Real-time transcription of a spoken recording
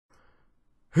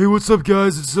Hey, what's up,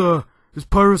 guys? It's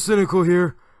Pyrocynical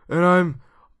here, and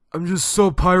I'm just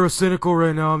so pyrocynical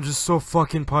right now. I'm just so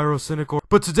fucking pyrocynical.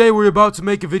 But today we're about to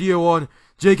make a video on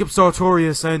Jacob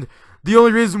Sartorius, and the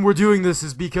only reason we're doing this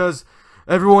is because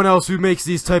everyone else who makes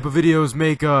these type of videos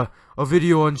make a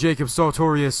video on Jacob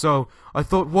Sartorius. So I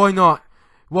thought, why not?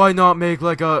 Why not make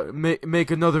make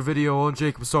another video on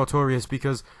Jacob Sartorius,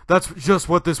 because that's just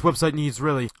what this website needs,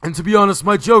 really. And to be honest,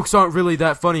 my jokes aren't really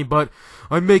that funny, but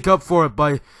I make up for it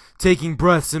by taking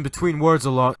breaths in between words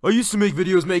a lot. I used to make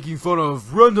videos making fun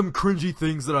of random cringy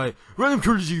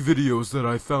videos that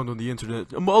I found on the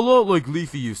internet, a lot like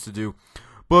Leafy used to do.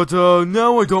 But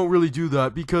now I don't really do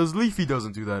that because Leafy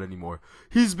doesn't do that anymore.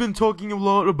 He's been talking a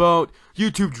lot about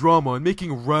YouTube drama and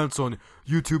making rants on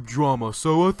YouTube drama,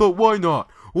 so I thought, why not?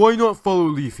 Why not follow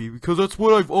Leafy? Because that's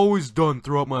what I've always done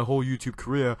throughout my whole YouTube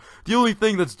career. The only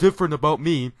thing that's different about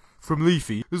me from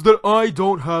Leafy is that I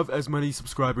don't have as many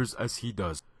subscribers as he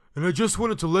does. And I just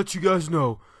wanted to let you guys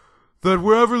know that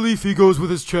wherever Leafy goes with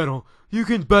his channel, you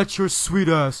can bet your sweet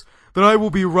ass that I will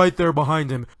be right there behind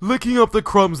him, licking up the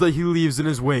crumbs that he leaves in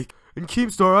his wake. And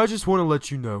Keemstar, I just want to let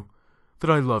you know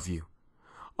that I love you.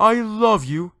 I love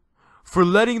you for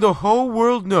letting the whole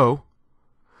world know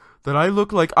that I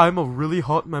look like I'm a really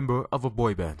hot member of a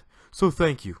boy band. So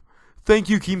thank you. Thank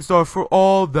you, Keemstar, for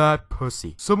all that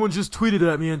pussy. Someone just tweeted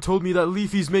at me and told me that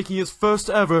Leafy's making his first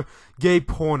ever gay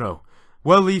porno.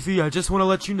 Well, Leafy, I just want to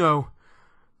let you know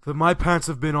that my pants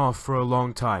have been off for a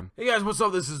long time. Hey guys, what's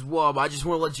up? This is Wub. I just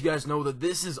want to let you guys know that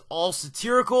this is all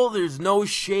satirical. There's no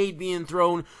shade being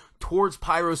thrown towards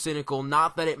Pyrocynical.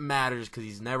 Not that it matters, because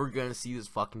he's never going to see this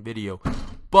fucking video.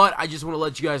 But I just want to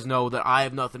let you guys know that I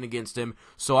have nothing against him.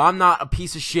 So I'm not a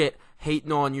piece of shit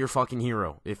hating on your fucking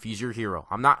hero, if he's your hero.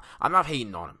 I'm not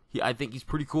hating on him. I think he's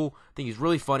pretty cool. I think he's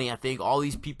really funny. I think all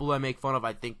these people I make fun of,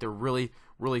 I think they're really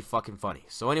fucking funny.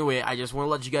 So anyway, I just want to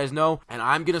let you guys know, and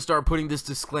I'm gonna start putting this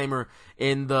disclaimer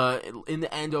in the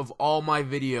end of all my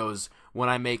videos when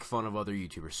I make fun of other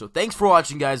YouTubers. So thanks for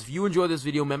watching, guys. If you enjoyed this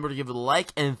video, remember to give it a like,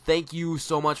 and thank you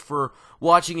so much for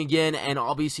watching again, and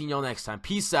I'll be seeing y'all next time.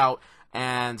 Peace out,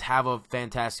 and have a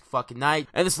fantastic fucking night.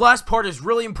 And this last part is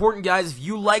really important, guys. If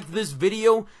you liked this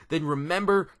video, then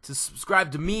remember to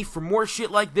subscribe to me for more shit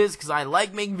like this, because I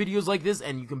like making videos like this,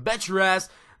 and you can bet your ass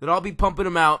that I'll be pumping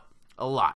them out a lot.